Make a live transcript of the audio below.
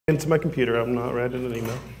into my computer. I'm not writing an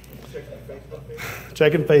email.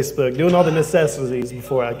 Checking Facebook, doing all the necessities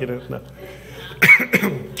before I get in. No.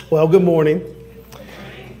 Well, good morning.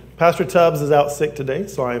 Pastor Tubbs is out sick today,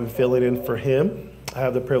 so I am filling in for him. I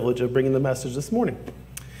have the privilege of bringing the message this morning.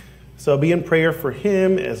 So be in prayer for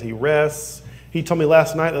him as he rests. He told me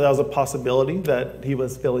last night that was a possibility that he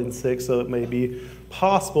was feeling sick, so it may be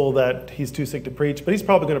possible that he's too sick to preach, but he's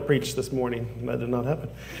probably going to preach this morning. That did not happen.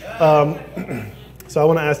 So I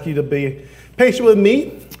want to ask you to be patient with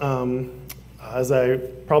me as I'm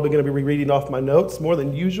probably going to be rereading off my notes more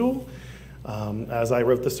than usual as I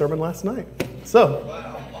wrote the sermon last night.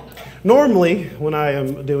 So normally when I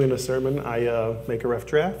am doing a sermon, I make a rough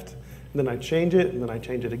draft, and then I change it, and then I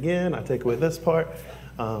change it again. I take away this part.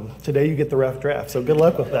 Today you get the rough draft, so good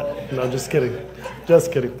luck with that. No, just kidding.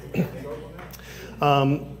 Just kidding.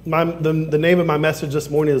 The name of my message this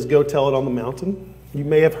morning is Go Tell It on the Mountain. You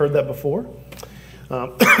may have heard that before.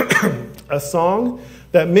 A song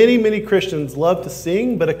that many Christians love to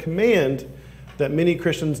sing, but a command that many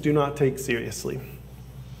Christians do not take seriously.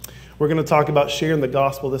 We're going to talk about sharing the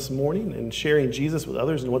gospel this morning and sharing Jesus with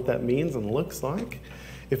others and what that means and looks like.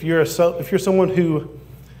 If you're someone who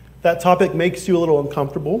that topic makes you a little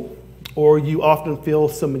uncomfortable, or you often feel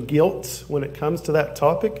some guilt when it comes to that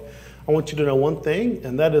topic, I want you to know one thing,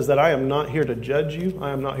 and that is that I am not here to judge you.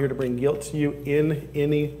 I am not here to bring guilt to you in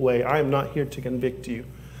any way. I am not here to convict you.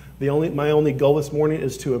 My only goal this morning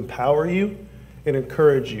is to empower you and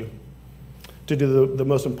encourage you to do the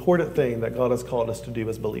most important thing that God has called us to do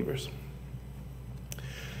as believers.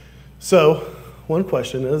 So, one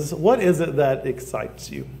question is, what is it that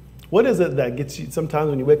excites you? What is it that gets you, sometimes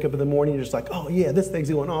when you wake up in the morning, you're just like, oh yeah, this thing's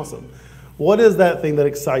going awesome. What is that thing that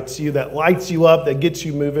excites you, that lights you up, that gets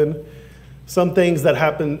you moving? Some things that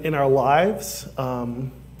happen in our lives,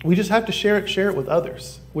 we just have to share it with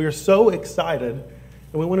others. We are so excited,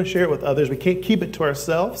 and we want to share it with others. We can't keep it to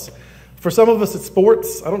ourselves. For some of us, it's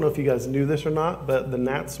sports. I don't know if you guys knew this or not, but the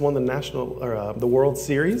Nats won the World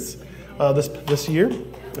Series this year.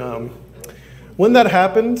 When that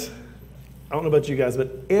happened, I don't know about you guys, but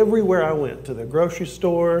everywhere I went, to the grocery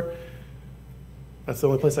store, that's the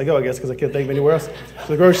only place I go, I guess, because I can't think of anywhere else. To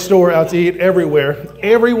the grocery store, out to eat, everywhere.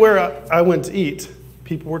 Everywhere I went to eat,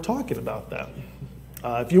 people were talking about that.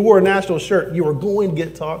 If you wore a national shirt, you were going to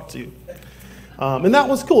get talked to. And that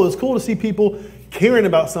was cool. It was cool to see people caring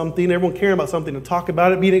about something, everyone caring about something, to talk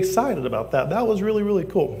about it, being excited about that. That was really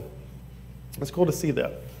cool. It's cool to see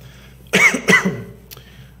that.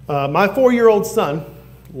 My 4-year-old son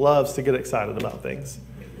loves to get excited about things.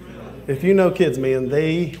 If you know kids, man,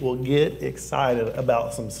 they will get excited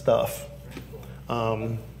about some stuff.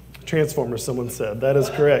 Transformers, someone said. That is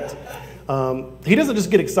correct. He doesn't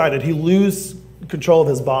just get excited. He loses control of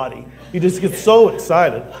his body. He just gets so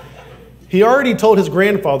excited. He already told his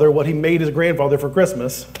grandfather what he made his grandfather for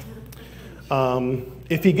Christmas.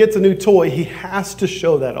 If he gets a new toy, he has to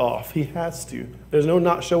show that off. He has to. There's no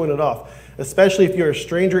not showing it off. Especially if you're a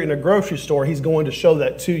stranger in a grocery store, he's going to show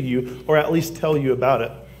that to you, or at least tell you about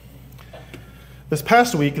it. This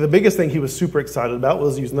past week, the biggest thing he was super excited about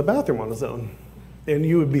was using the bathroom on his own. And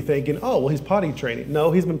you would be thinking, oh, well, he's potty training.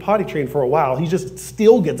 No, he's been potty trained for a while. He just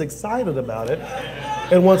still gets excited about it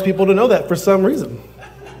and wants people to know that for some reason.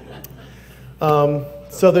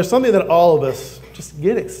 So there's something that all of us just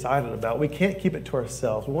get excited about. We can't keep it to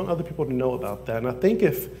ourselves. We want other people to know about that. And I think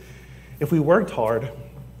if we worked hard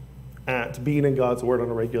at being in God's Word on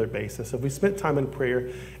a regular basis, if we spent time in prayer,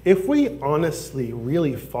 if we honestly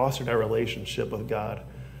really fostered our relationship with God,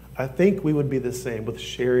 I think we would be the same with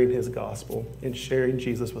sharing His gospel and sharing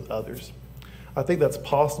Jesus with others. I think that's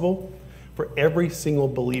possible for every single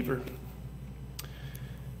believer.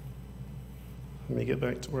 Let me get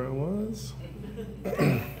back to where I was.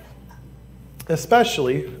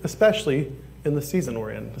 Especially in the season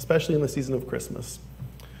we're in, especially in the season of Christmas.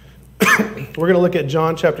 We're going to look at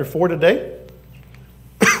John chapter 4 today.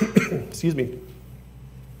 Excuse me.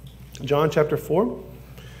 John chapter 4.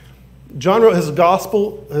 John wrote his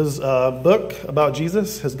gospel, his book about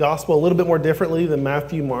Jesus, his gospel, a little bit more differently than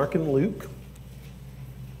Matthew, Mark, and Luke.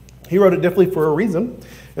 He wrote it differently for a reason,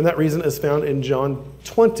 and that reason is found in John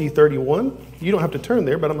 20:31. You don't have to turn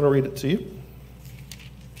there, but I'm going to read it to you.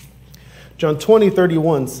 John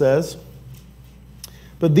 20:31 says,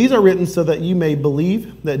 "But these are written so that you may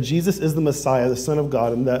believe that Jesus is the Messiah, the Son of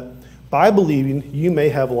God, and that by believing you may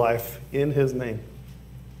have life in His name."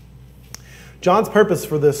 John's purpose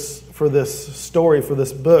for this story, for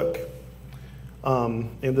this book, and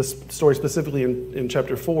this story specifically in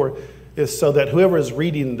chapter 4, is so that whoever is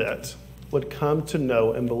reading that would come to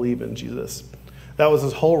know and believe in Jesus. That was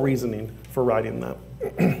his whole reasoning for writing that.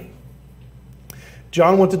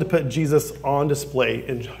 John wanted to put Jesus on display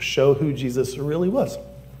and show who Jesus really was.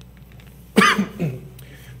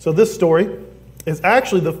 So this story is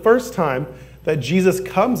actually the first time that Jesus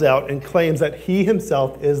comes out and claims that he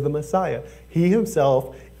himself is the Messiah. He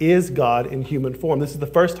himself is God in human form. This is the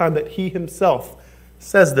first time that he himself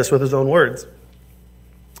says this with his own words.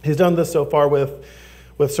 He's done this so far with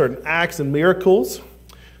certain acts and miracles.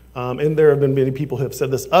 And there have been many people who have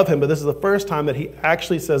said this of him, but this is the first time that he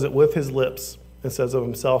actually says it with his lips and says of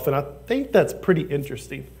himself. And I think that's pretty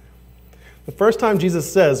interesting. The first time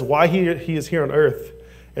Jesus says why he is here on earth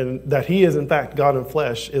and that he is in fact God in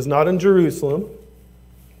flesh is not in Jerusalem.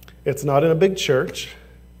 It's not in a big church.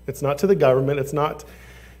 It's not to the government. It's not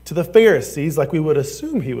to the Pharisees like we would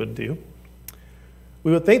assume he would do.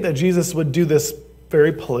 We would think that Jesus would do this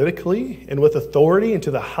very politically and with authority and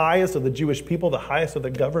to the highest of the Jewish people, the highest of the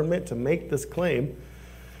government to make this claim.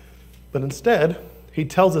 But instead, he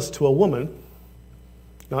tells us to a woman,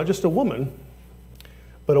 not just a woman,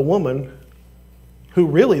 but a woman who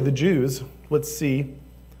really the Jews would see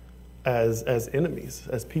as enemies,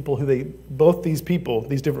 as people who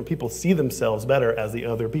these different people see themselves better as the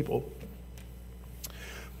other people.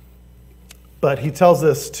 But he tells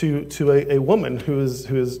this to a woman who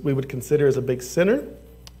is we would consider as a big sinner,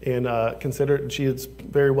 and she is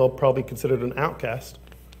very well probably considered an outcast.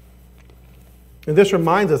 And this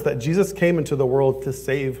reminds us that Jesus came into the world to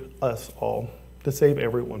save us all, to save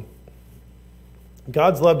everyone.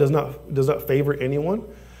 God's love does not favor anyone,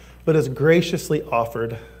 but is graciously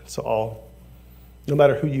offered to all. No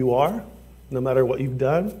matter who you are, no matter what you've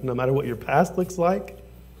done, no matter what your past looks like,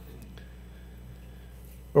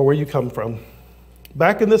 or where you come from.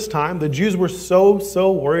 Back in this time, the Jews were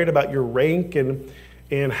so worried about your rank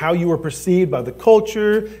and how you were perceived by the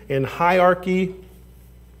culture and hierarchy.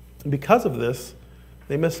 And because of this,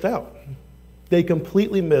 they missed out. They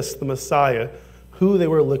completely missed the Messiah, who they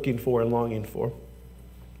were looking for and longing for.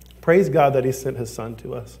 Praise God that he sent his son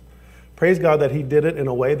to us. Praise God that he did it in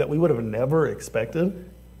a way that we would have never expected.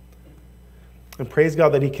 And praise God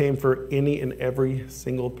that he came for any and every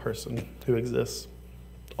single person who exists.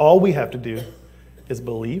 All we have to do is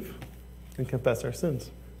believe and confess our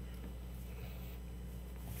sins.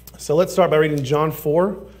 So let's start by reading John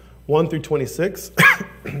 4, 1 through 26.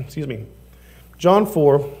 Excuse me. John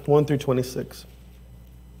 4, 1 through 26.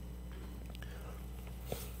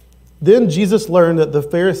 Then Jesus learned that the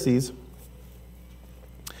Pharisees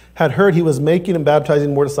had heard he was making and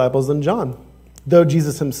baptizing more disciples than John, though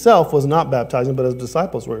Jesus himself was not baptizing, but his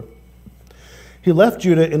disciples were. He left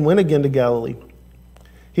Judah and went again to Galilee.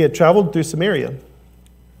 He had traveled through Samaria.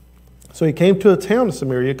 So he came to a town in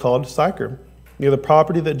Samaria called Sychar, near the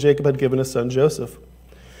property that Jacob had given his son Joseph.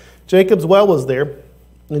 Jacob's well was there,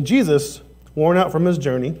 and Jesus, worn out from his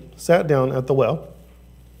journey, sat down at the well.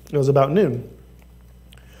 It was about noon.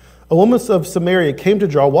 A woman of Samaria came to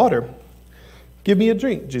draw water. "Give me a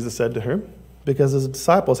drink," Jesus said to her, because his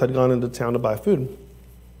disciples had gone into town to buy food.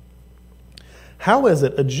 "How is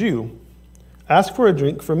it a Jew asks for a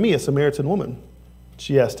drink from me, a Samaritan woman?"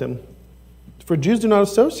 she asked him. "For Jews do not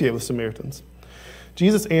associate with Samaritans."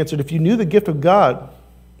 Jesus answered, "If you knew the gift of God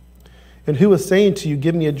and who was saying to you,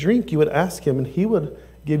 'Give me a drink,' you would ask him, and he would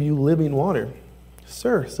give you living water."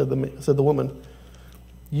 "Sir," said the woman,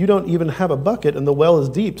 "you don't even have a bucket, and the well is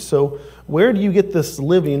deep, so where do you get this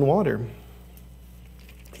living water?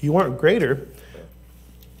 You aren't greater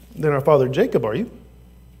than our father Jacob, are you?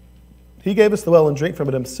 He gave us the well and drank from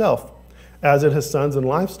it himself, as did his sons and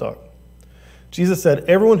livestock." Jesus said,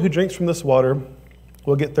 "Everyone who drinks from this water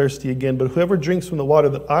will get thirsty again, but whoever drinks from the water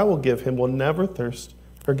that I will give him will never thirst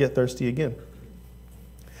or get thirsty again.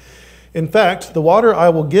 In fact, the water I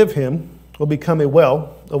will give him will become a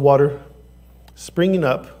well of water springing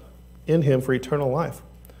up in him for eternal life."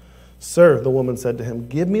 "Sir," the woman said to him,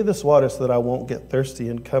 "give me this water so that I won't get thirsty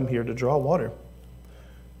and come here to draw water."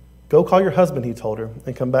 "Go call your husband," he told her,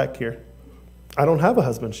 "and come back here." "I don't have a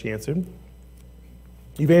husband," she answered.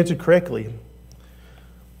 "You've answered correctly.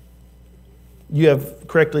 You have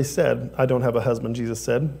correctly said, 'I don't have a husband,'" Jesus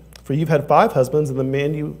said. "For you've had 5 husbands, and the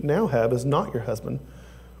man you now have is not your husband.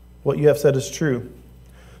 What you have said is true."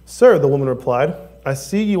 "Sir," the woman replied, "I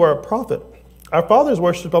see you are a prophet. Our fathers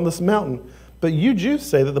worshipped on this mountain, but you Jews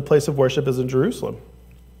say that the place of worship is in Jerusalem."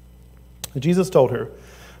 Jesus told her,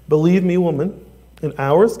 "Believe me, woman, an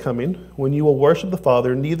hour is coming when you will worship the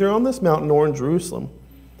Father neither on this mountain nor in Jerusalem.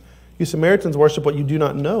 You Samaritans worship what you do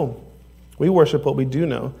not know. We worship what we do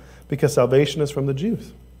know, because salvation is from the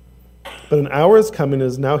Jews. But an hour is coming and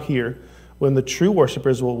is now here when the true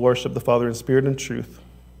worshipers will worship the Father in spirit and truth.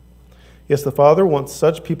 Yes, the Father wants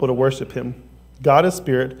such people to worship him. God is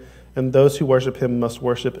spirit, and those who worship him must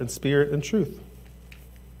worship in spirit and truth."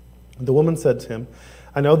 The woman said to him,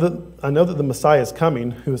 I know that the Messiah is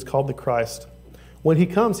coming, who is called the Christ. When he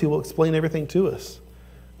comes, he will explain everything to us.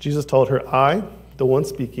 Jesus told her, I, the one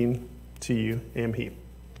speaking to you, am he.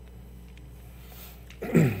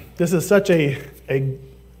 This is such a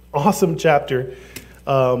awesome chapter.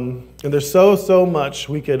 And there's so much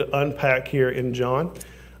we could unpack here in John.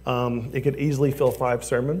 It could easily fill 5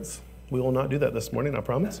 sermons. We will not do that this morning, I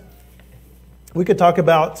promise. We could talk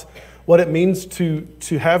about what it means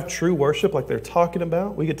to have true worship like they're talking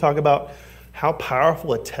about. We could talk about how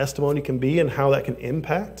powerful a testimony can be and how that can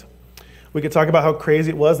impact. We could talk about how crazy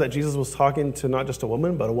it was that Jesus was talking to not just a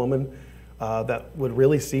woman, but a woman that would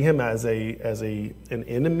really see him as an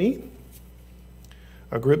enemy,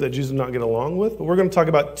 a group that Jesus did not get along with. But we're going to talk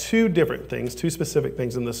about 2 different things, 2 specific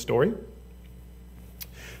things in this story.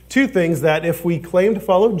 2 things that if we claim to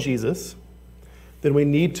follow Jesus, then we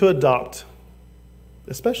need to adopt,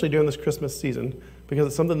 especially during this Christmas season, because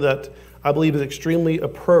it's something that I believe is extremely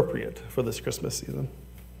appropriate for this Christmas season.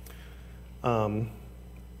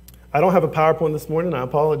 I don't have a PowerPoint this morning. I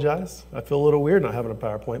apologize. I feel a little weird not having a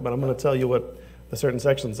PowerPoint, but I'm going to tell you what the certain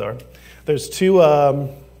sections are. There's two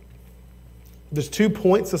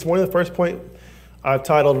points this morning. The first point I've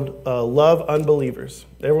titled Love Unbelievers.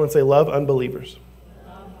 Everyone say love unbelievers.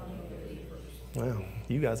 Love unbelievers. Wow,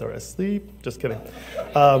 you guys are asleep. Just kidding.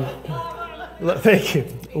 Thank you.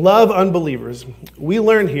 Love unbelievers. We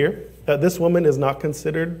learn here that this woman is not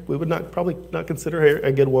considered, we would probably not consider her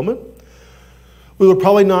a good woman. We would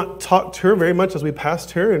probably not talk to her very much as we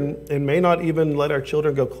passed her and may not even let our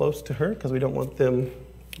children go close to her because we don't want them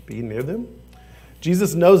to be near them.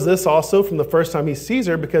 Jesus knows this also from the first time he sees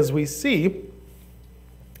her because we see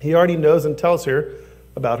he already knows and tells her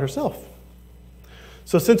about herself.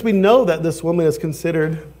 So since we know that this woman is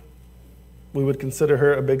considered, we would consider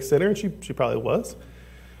her a big sinner, and she probably was,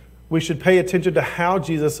 we should pay attention to how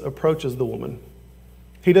Jesus approaches the woman.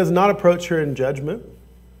 He does not approach her in judgment.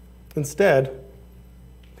 Instead,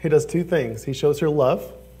 he does 2 things. He shows her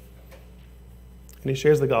love, and he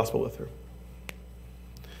shares the gospel with her.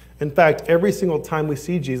 In fact, every single time we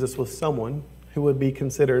see Jesus with someone who would be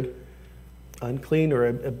considered unclean or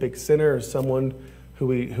a big sinner or someone who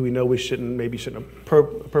we know we shouldn't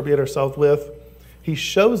appropriate ourselves with, he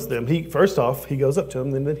shows them, first off, he goes up to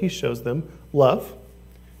them, and then he shows them love,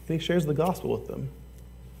 and he shares the gospel with them.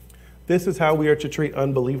 This is how we are to treat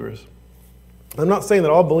unbelievers. I'm not saying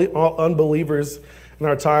that all unbelievers in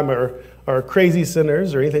our time are crazy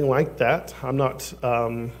sinners or anything like that.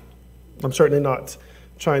 I'm certainly not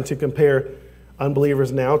trying to compare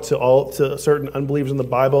unbelievers now to certain unbelievers in the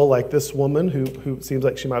Bible, like this woman who seems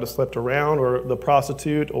like she might have slept around, or the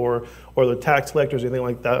prostitute, or the tax collectors, or anything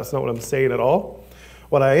like that. That's not what I'm saying at all.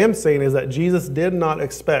 What I am saying is that Jesus did not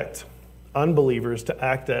expect unbelievers to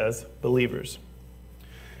act as believers.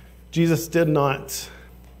 Jesus did not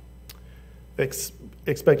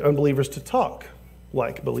expect unbelievers to talk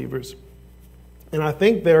like believers. And I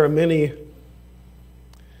think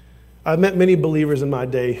I've met many believers in my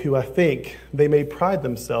day who I think they may pride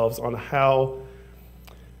themselves on how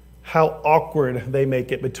awkward they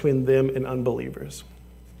make it between them and unbelievers.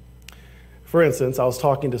 For instance, I was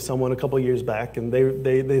talking to someone a couple of years back, and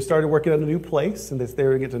they started working at a new place, and they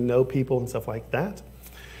were getting to know people and stuff like that.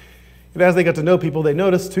 And as they got to know people, they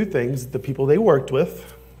noticed 2 things. The people they worked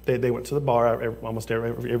with, they went to the bar almost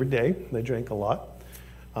every day. They drank a lot.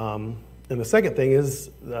 And the second thing is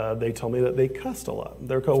they told me that they cussed a lot.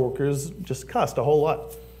 Their coworkers just cussed a whole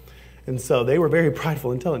lot. And so they were very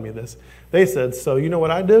prideful in telling me this. They said, so you know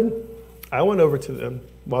what I did? I went over to them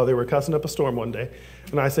while they were cussing up a storm one day.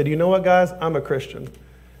 And I said, you know what, guys? I'm a Christian.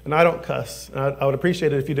 And I don't cuss. And I would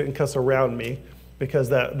appreciate it if you didn't cuss around me, because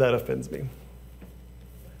that offends me.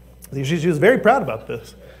 She was very proud about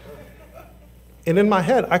this. And in my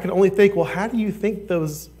head, I could only think, well, how do you think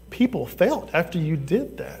those people felt after you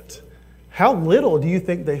did that? How little do you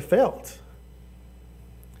think they felt?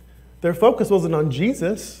 Their focus wasn't on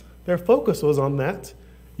Jesus. Their focus was on that.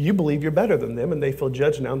 You believe you're better than them, and they feel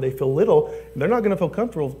judged now, and they feel little, and they're not going to feel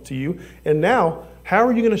comfortable to you. And now, how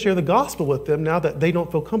are you going to share the gospel with them now that they don't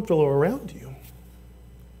feel comfortable around you?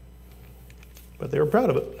 But they were proud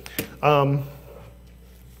of it.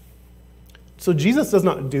 So Jesus does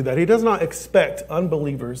not do that. He does not expect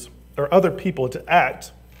unbelievers or other people to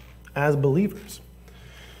act as believers.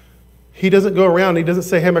 He doesn't go around, he doesn't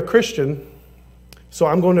say, hey, I'm a Christian, so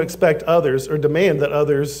I'm going to expect others or demand that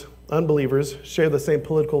others, unbelievers, share the same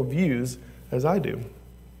political views as I do.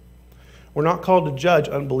 We're not called to judge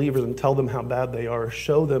unbelievers and tell them how bad they are, or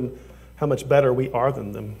show them how much better we are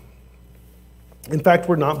than them. In fact,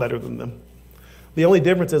 we're not better than them. The only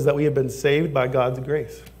difference is that we have been saved by God's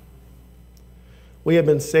grace. We have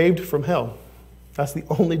been saved from hell. That's the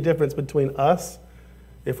only difference between us,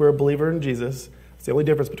 if we're a believer in Jesus. It's the only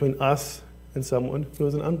difference between us and someone who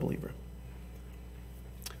is an unbeliever.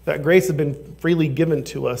 That grace has been freely given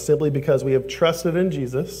to us simply because we have trusted in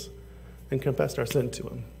Jesus and confessed our sin to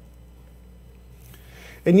him.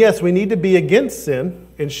 And yes, we need to be against sin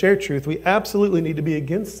and share truth. We absolutely need to be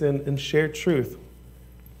against sin and share truth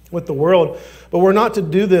with the world. But we're not to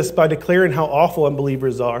do this by declaring how awful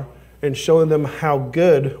unbelievers are and showing them how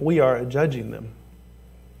good we are at judging them.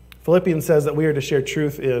 Philippians says that we are to share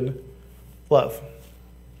truth in love.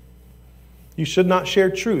 You should not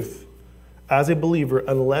share truth as a believer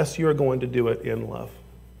unless you are going to do it in love.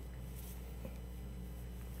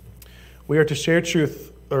 We are to share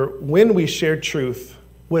truth, or when we share truth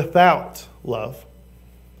without love,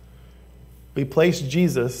 we place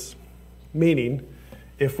Jesus, meaning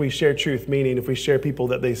if we share truth, meaning if we share people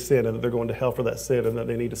that they sin and that they're going to hell for that sin and that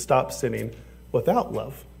they need to stop sinning without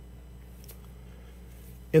love.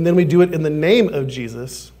 And then we do it in the name of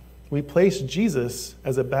Jesus. We place Jesus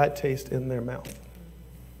as a bad taste in their mouth.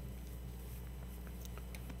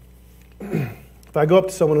 If I go up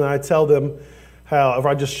to someone and I tell them if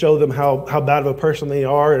I just show them how bad of a person they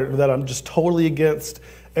are, or that I'm just totally against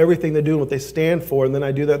everything they do and what they stand for, and then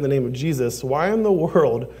I do that in the name of Jesus, why in the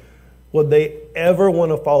world would they ever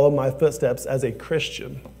want to follow my footsteps as a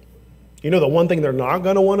Christian? You know the one thing they're not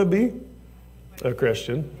going to want to be? A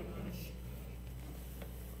Christian.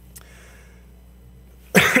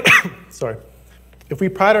 Sorry. If we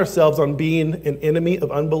pride ourselves on being an enemy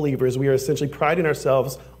of unbelievers, we are essentially priding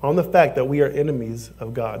ourselves on the fact that we are enemies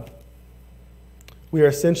of God. We are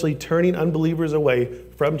essentially turning unbelievers away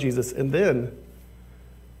from Jesus, and then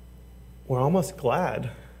we're almost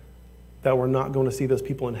glad that we're not going to see those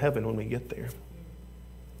people in heaven when we get there.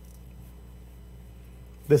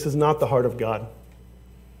 This is not the heart of God.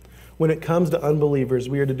 When it comes to unbelievers,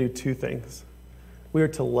 we are to do two things. We are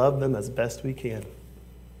to love them as best we can,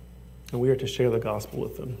 and we are to share the gospel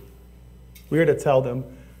with them. We are to tell them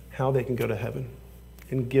how they can go to heaven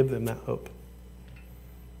and give them that hope.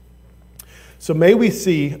 So may we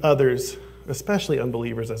see others, especially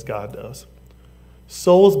unbelievers, as God does.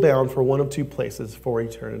 Souls bound for one of two places for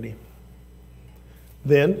eternity.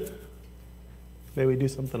 Then, may we do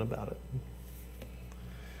something about it.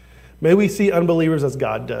 May we see unbelievers as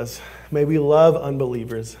God does. May we love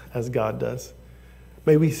unbelievers as God does.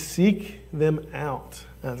 May we seek them out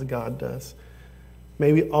as God does.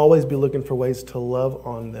 May we always be looking for ways to love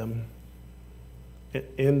on them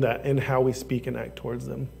in how we speak and act towards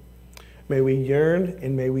them. May we yearn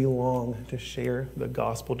and may we long to share the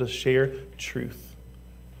gospel, to share truth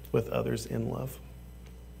with others in love.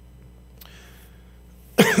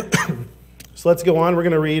 So let's go on. We're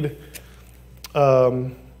going to read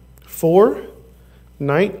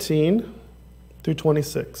 4:19 through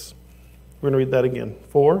 26. We're going to read that again.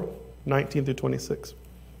 4:19 through 26.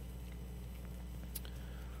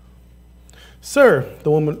 Sir,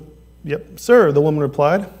 the woman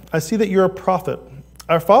replied, I see that you're a prophet.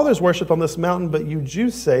 Our fathers worshipped on this mountain, but you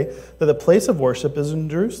Jews say that the place of worship is in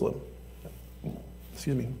Jerusalem.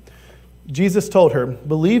 Jesus told her,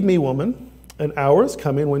 believe me, woman, an hour is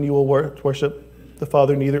coming when you will worship the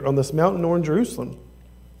Father neither on this mountain nor in Jerusalem.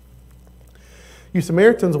 You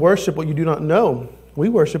Samaritans worship what you do not know. We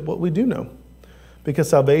worship what we do know, because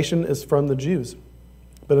salvation is from the Jews.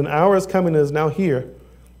 But an hour is coming and is now here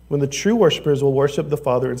when the true worshipers will worship the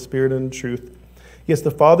Father in spirit and in truth. Yes,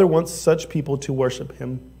 the Father wants such people to worship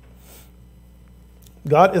him.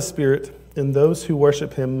 God is spirit, and those who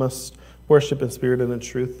worship him must worship in spirit and in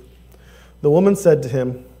truth. The woman said to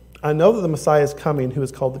him, I know that the Messiah is coming, who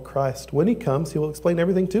is called the Christ. When he comes, he will explain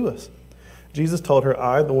everything to us. Jesus told her,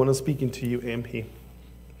 I, the one who is speaking to you, am he.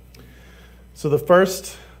 So the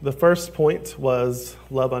first point was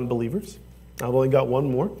love unbelievers. I've only got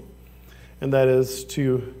one more, and that is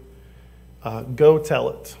to go tell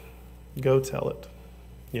it. Go tell it.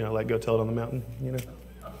 Like go tell it on the mountain,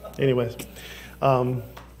 Anyways.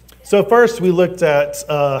 So first we looked at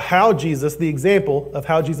how Jesus, the example of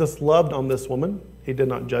how Jesus loved on this woman. He did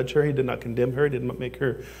not judge her. He did not condemn her. He did not make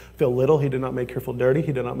her feel little. He did not make her feel dirty.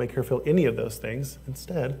 He did not make her feel any of those things.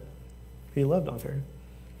 Instead, he loved on her.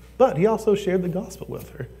 But he also shared the gospel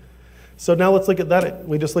with her. So now let's look at that.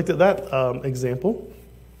 We just looked at that example.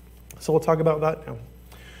 So we'll talk about that now.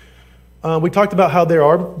 We talked about how there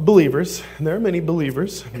are believers, and there are many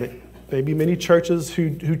believers, maybe many churches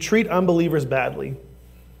who treat unbelievers badly.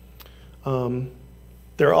 There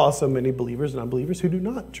are also many believers and unbelievers who do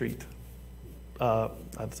not treat.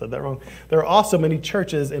 I've said that wrong. There are also many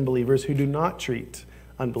churches and believers who do not treat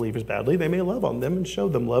unbelievers badly. They may love on them and show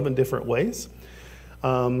them love in different ways.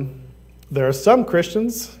 There are some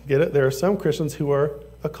Christians, get it? There are some Christians who are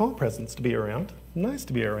a calm presence to be around, nice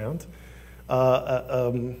to be around,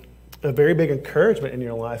 a very big encouragement in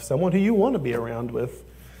your life, someone who you want to be around with.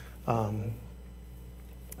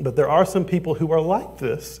 But there are some people who are like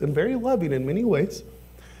this and very loving in many ways,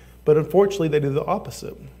 but unfortunately they do the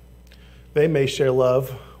opposite. They may share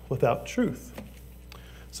love without truth.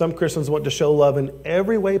 Some Christians want to show love in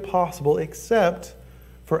every way possible except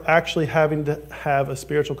for actually having to have a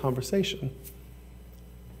spiritual conversation.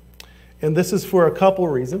 And this is for a couple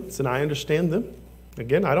of reasons, and I understand them.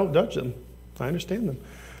 Again, I don't judge them. I understand them.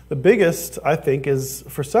 The biggest, I think, is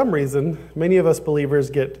for some reason, many of us believers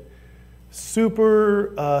get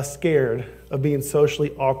super scared of being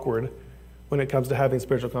socially awkward when it comes to having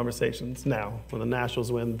spiritual conversations. Now, when the Nationals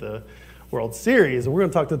win the World Series, and we're going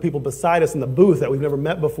to talk to the people beside us in the booth that we've never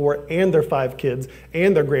met before, and their 5 kids,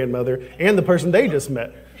 and their grandmother, and the person they just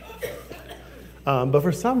met. But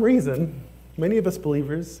for some reason, many of us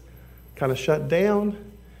believers kind of shut down,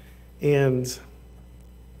 and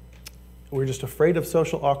we're just afraid of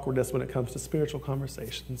social awkwardness when it comes to spiritual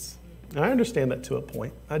conversations. And I understand that to a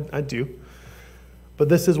point. I do. But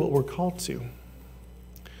this is what we're called to.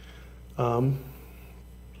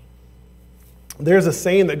 There's a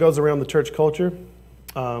saying that goes around the church culture.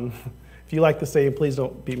 If you like the saying, please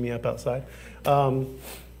don't beat me up outside.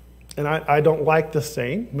 And I don't like the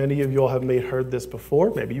saying. Many of you all have heard this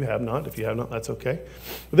before. Maybe you have not. If you have not, that's okay.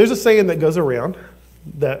 But there's a saying that goes around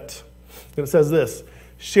that it says this: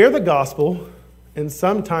 share the gospel and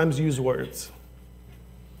sometimes use words.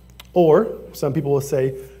 Or some people will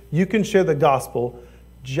say, you can share the gospel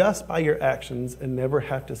just by your actions and never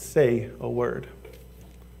have to say a word.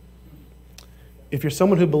 If you're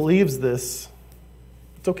someone who believes this,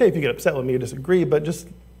 it's okay if you get upset with me or disagree, but just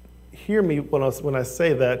hear me when I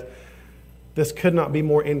say that this could not be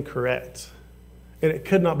more incorrect. And it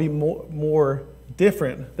could not be more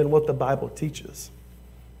different than what the Bible teaches.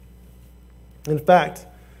 In fact,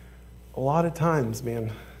 a lot of times,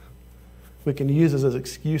 man, we can use this as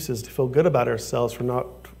excuses to feel good about ourselves for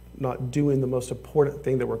not doing the most important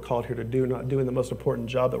thing that we're called here to do, not doing the most important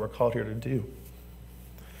job that we're called here to do.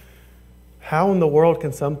 How in the world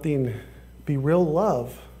can something be real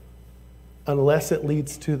love unless it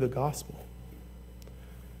leads to the gospel?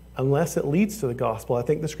 Unless it leads to the gospel, I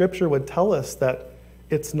think the scripture would tell us that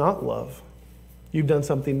it's not love. You've done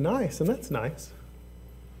something nice, and that's nice.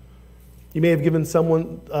 You may have given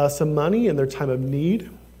someone some money in their time of need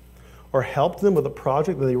or helped them with a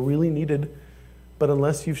project that they really needed, but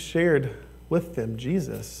unless you've shared with them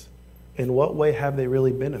Jesus, in what way have they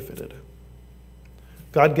really benefited?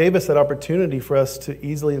 God gave us that opportunity for us to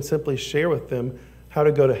easily and simply share with them how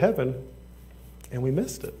to go to heaven, and we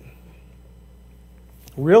missed it.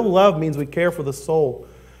 Real love means we care for the soul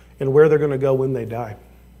and where they're going to go when they die.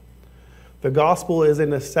 The gospel is a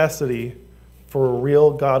necessity for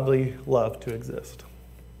real godly love to exist.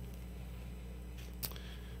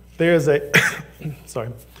 There is a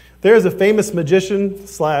famous magician /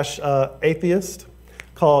 atheist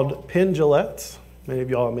called Penn Jillette. Many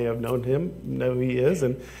of y'all may have known him, know who he is,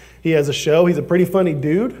 and he has a show. He's a pretty funny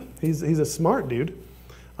dude. He's a smart dude.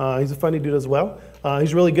 He's a funny dude as well.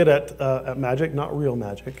 He's really good at magic, not real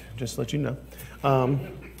magic, just to let you know.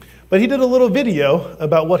 But he did a little video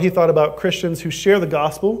about what he thought about Christians who share the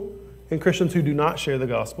gospel and Christians who do not share the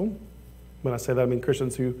gospel. When I say that, I mean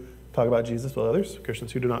Christians who talk about Jesus with others,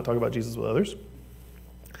 Christians who do not talk about Jesus with others.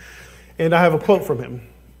 And I have a quote from him.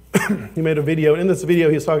 He made a video. In this video,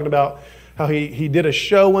 he was talking about how he did a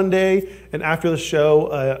show one day, and after the show,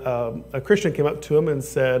 a Christian came up to him and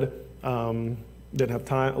said, didn't have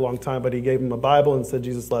time, a long time, but he gave him a Bible and said,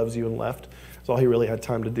 Jesus loves you, and left. That's all he really had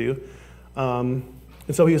time to do. And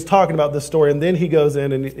so he was talking about this story, and then he goes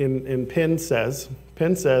in and Penn says,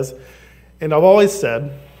 and I've always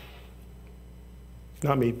said,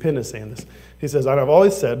 not me, Penn is saying this. He says, I've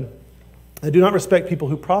always said, I do not respect people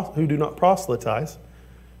who do not proselytize,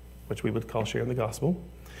 which we would call sharing the gospel.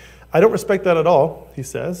 I don't respect that at all, he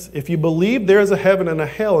says. If you believe there is a heaven and a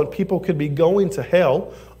hell and people could be going to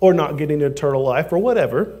hell or not getting eternal life or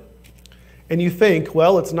whatever, and you think,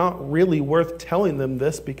 well, it's not really worth telling them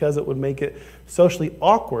this because it would make it socially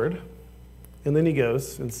awkward, and then he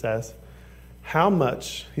goes and says, how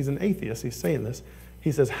much, he's an atheist, he's saying this,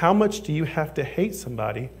 he says, how much do you have to hate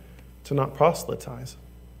somebody to not proselytize?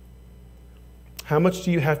 How much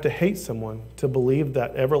do you have to hate someone to believe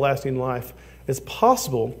that everlasting life is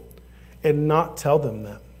possible and not tell them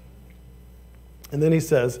that? And then he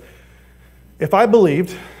says, if I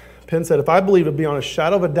believed, Penn said, if I believed it beyond a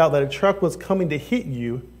shadow of a doubt that a truck was coming to hit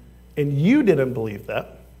you and you didn't believe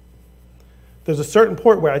that, there's a certain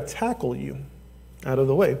point where I tackle you out of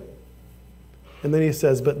the way. And then he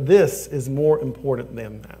says, but this is more important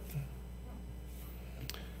than that.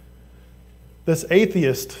 This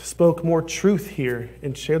atheist spoke more truth here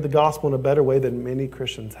and shared the gospel in a better way than many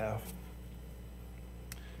Christians have.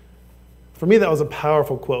 For me, that was a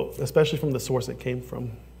powerful quote, especially from the source it came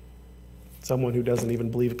from. Someone who doesn't even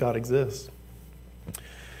believe God exists.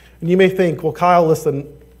 And you may think, well, Kyle,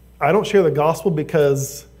 listen, I don't share the gospel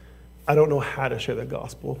because I don't know how to share the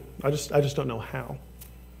gospel. I just don't know how.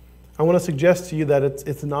 I want to suggest to you that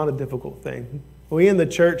it's not a difficult thing. We in the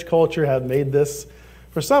church culture have made this,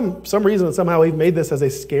 for some reason, somehow we've made this as a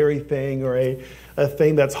scary thing or a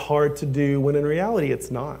thing that's hard to do, when in reality it's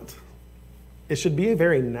not. It should be a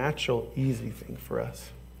very natural, easy thing for us.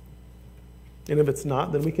 And if it's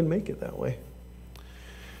not, then we can make it that way.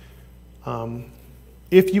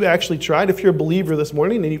 If you actually tried, if you're a believer this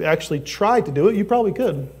morning and you've actually tried to do it, you probably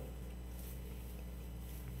could.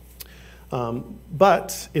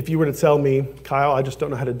 But if you were to tell me, Kyle, I just don't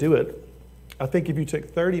know how to do it, I think if you took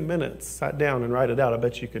 30 minutes, sat down and write it out, I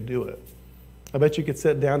bet you could do it. I bet you could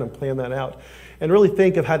sit down and plan that out and really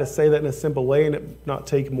think of how to say that in a simple way and it not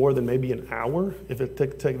take more than maybe an hour if it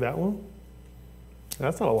took that long.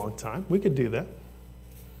 That's not a long time. We could do that.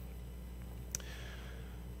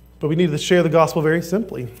 But we need to share the gospel very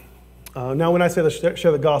simply. Now, when I say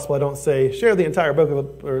share the gospel, I don't say share the entire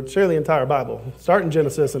book or share the entire Bible. Start in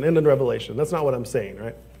Genesis and end in Revelation. That's not what I'm saying,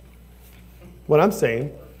 right? What I'm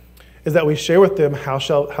saying is that we share with them how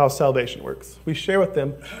salvation works. We share with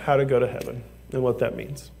them how to go to heaven and what that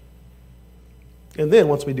means. And then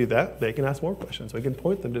once we do that, they can ask more questions. We can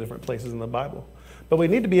point them to different places in the Bible. But we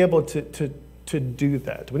need to be able to do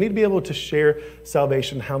that. We need to be able to share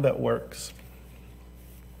salvation, how that works.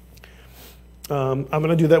 I'm going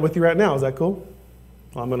to do that with you right now. Is that cool?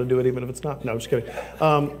 Well, I'm going to do it even if it's not. No, I'm just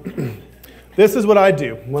kidding. This is what I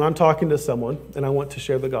do when I'm talking to someone and I want to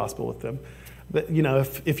share the gospel with them. You know,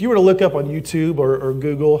 if you were to look up on YouTube or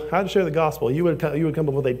Google how to share the gospel, you would come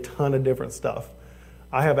up with a ton of different stuff.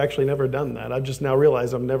 I have actually never done that. I've just now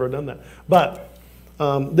realized I've never done that. But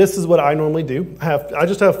this is what I normally do. I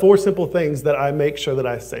just have 4 simple things that I make sure that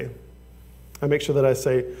I say. I make sure that I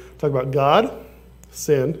talk about God,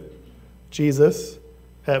 sin, Jesus,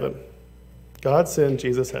 heaven. God, sin,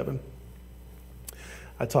 Jesus, heaven.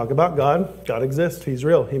 I talk about God. God exists. He's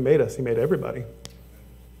real. He made us. He made everybody.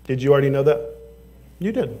 Did you already know that?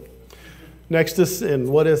 You did. Next is sin.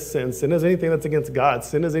 What is sin? Sin is anything that's against God.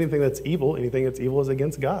 Sin is anything that's evil. Anything that's evil is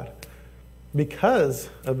against God. Because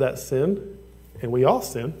of that sin, and we all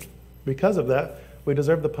sin, because of that, we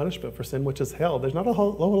deserve the punishment for sin, which is hell. There's not a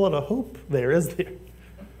whole lot of hope there, is there?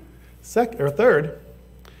 Third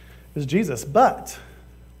is Jesus. But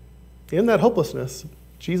in that hopelessness,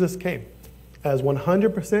 Jesus came as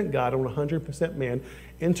 100% God and 100% man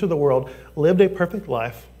into the world, lived a perfect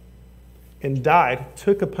life, and died,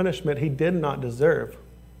 took a punishment he did not deserve.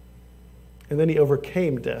 And then he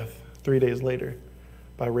overcame death 3 days later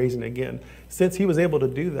by raising again. Since he was able to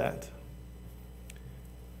do that,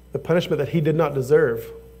 the punishment that he did not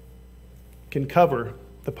deserve can cover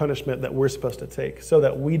the punishment that we're supposed to take so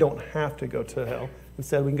that we don't have to go to hell.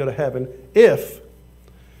 Instead, we can go to heaven if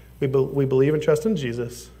we believe and trust in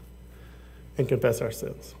Jesus and confess our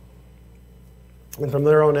sins. And from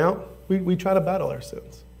there on out, we try to battle our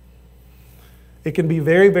sins. It can be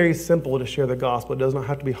very, very simple to share the gospel. It does not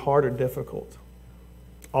have to be hard or difficult.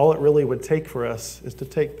 All it really would take for us is to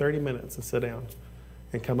take 30 minutes and sit down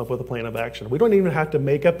and come up with a plan of action. We don't even have to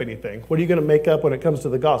make up anything. What are you going to make up when it comes to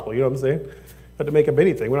the gospel? You know what I'm saying? You don't have to make up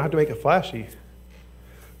anything. We don't have to make it flashy.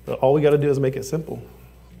 But all we got to do is make it simple.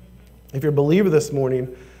 If you're a believer this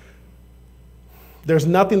morning, there's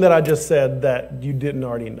nothing that I just said that you didn't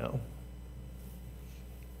already know.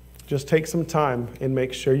 Just take some time and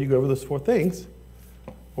make sure you go over those 4 things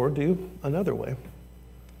or do another way.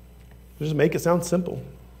 Just make it sound simple.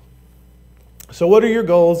 So what are your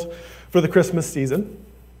goals for the Christmas season?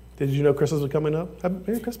 Did you know Christmas was coming up?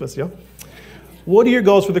 Merry Christmas, y'all. What are your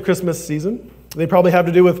goals for the Christmas season? They probably have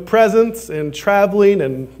to do with presents and traveling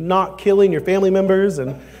and not killing your family members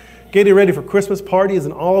and getting ready for Christmas parties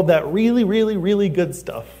and all of that really, really, really good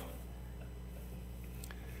stuff.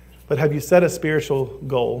 But have you set a spiritual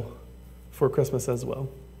goal for Christmas as well?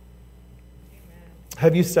 Amen.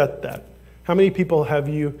 Have you set that? How many people have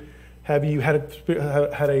you had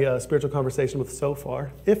a spiritual conversation with so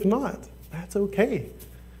far? If not, that's okay.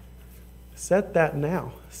 Set that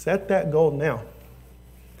now. Set that goal now.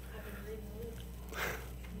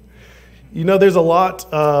 You know, there's a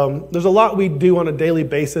lot we do on a daily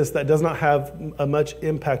basis that does not have much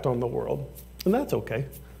impact on the world, and that's okay.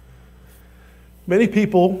 Many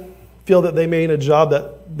people feel that they may in a job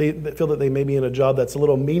feel that they may be in a job that's a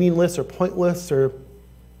little meaningless or pointless or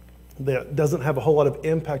that doesn't have a whole lot of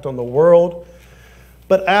impact on the world.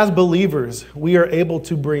 But as believers, we are able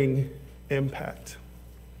to bring impact.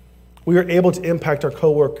 We are able to impact our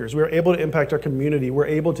coworkers. We are able to impact our community. We're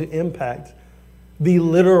able to impact the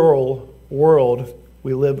literal world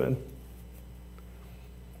we live in.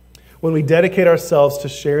 When we dedicate ourselves to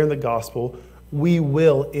sharing the gospel, we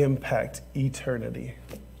will impact eternity.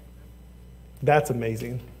 That's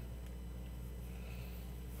amazing.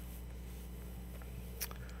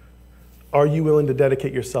 Are you willing to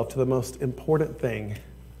dedicate yourself to the most important thing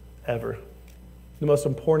ever? The most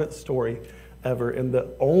important story ever, and the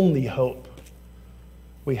only hope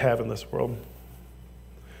we have in this world?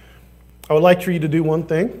 I would like for you to do one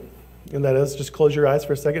thing, and that is just close your eyes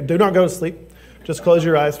for a second. Do not go to sleep. Just close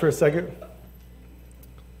your eyes for a second.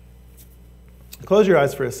 Close your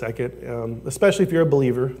eyes for a second, especially if you're a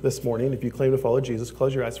believer this morning, if you claim to follow Jesus.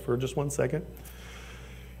 Close your eyes for just 1 second.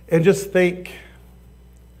 And just think,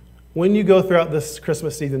 when you go throughout this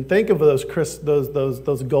Christmas season, think of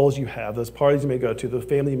those goals you have, those parties you may go to, the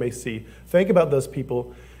family you may see. Think about those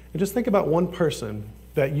people, and just think about one person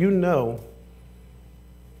that you know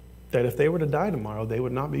that if they were to die tomorrow, they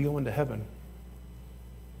would not be going to heaven.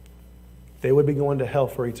 They would be going to hell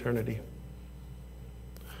for eternity.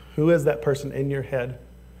 Who is that person in your head?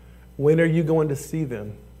 When are you going to see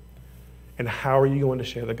them? And how are you going to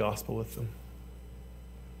share the gospel with them?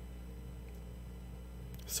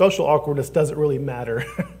 Social awkwardness doesn't really matter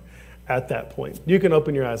at that point. You can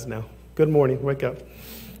open your eyes now. Good morning. Wake up.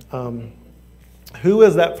 Who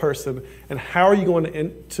is that person, and how are you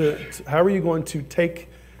going to take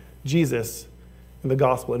Jesus and the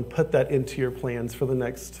gospel and put that into your plans for the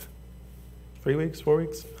next 3 weeks, 4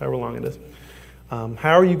 weeks, however long it is?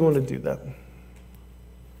 How are you going to do that?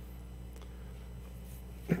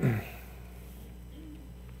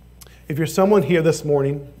 If you're someone here this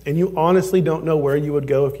morning and you honestly don't know where you would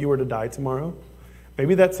go if you were to die tomorrow,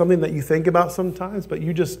 maybe that's something that you think about sometimes, but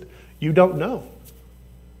you don't know.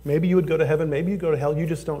 Maybe you would go to heaven, maybe you go to hell, you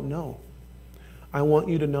just don't know. I want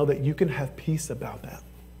you to know that you can have peace about that.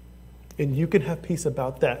 And you can have peace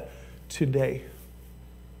about that today.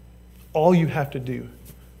 All you have to do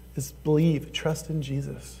is believe, trust in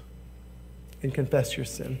Jesus, and confess your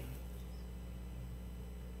sin.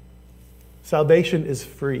 Salvation is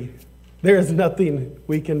free. There is nothing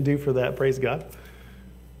we can do for that, praise God.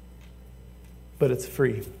 But it's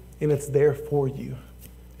free, and it's there for you.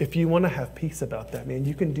 If you want to have peace about that, man,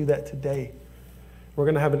 you can do that today. We're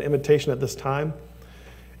going to have an invitation at this time.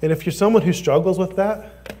 And if you're someone who struggles with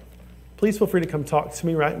that, please feel free to come talk to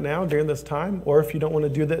me right now during this time. Or if you don't want to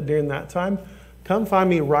do that during that time, come find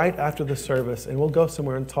me right after the service, and we'll go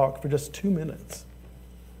somewhere and talk for just 2 minutes.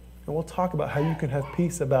 And we'll talk about how you can have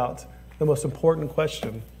peace about the most important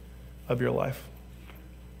question of your life.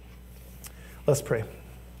 Let's pray.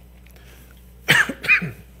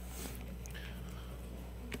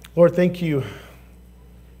 Lord, thank you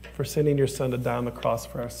for sending your Son to die on the cross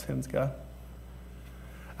for our sins, God.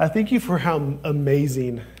 I thank you for how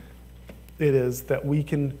amazing it is that we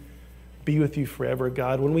can be with you forever,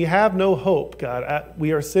 God. When we have no hope, God,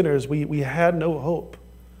 we are sinners. We had no hope.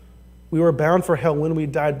 We were bound for hell when we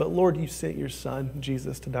died, but Lord, you sent your Son,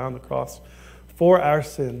 Jesus, to die on the cross for our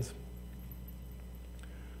sins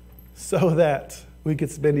so that we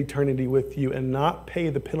could spend eternity with you and not pay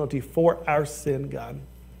the penalty for our sin, God.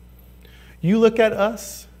 You look at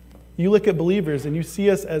us, you look at believers, and you see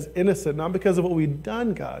us as innocent, not because of what we've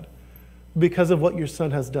done, God, because of what your Son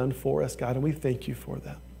has done for us, God, and we thank you for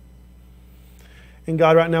that. And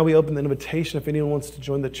God, right now we open the invitation. If anyone wants to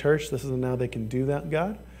join the church, this is now they can do that,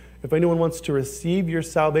 God. If anyone wants to receive your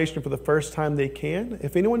salvation for the first time, they can.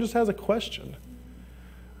 If anyone just has a question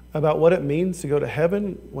about what it means to go to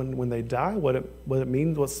heaven when they die, what it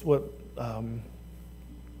means, what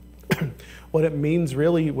it means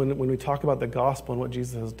really when we talk about the gospel and what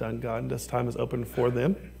Jesus has done, God, this time is open for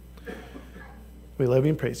them. We love you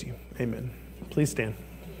and praise you. Amen. Please stand.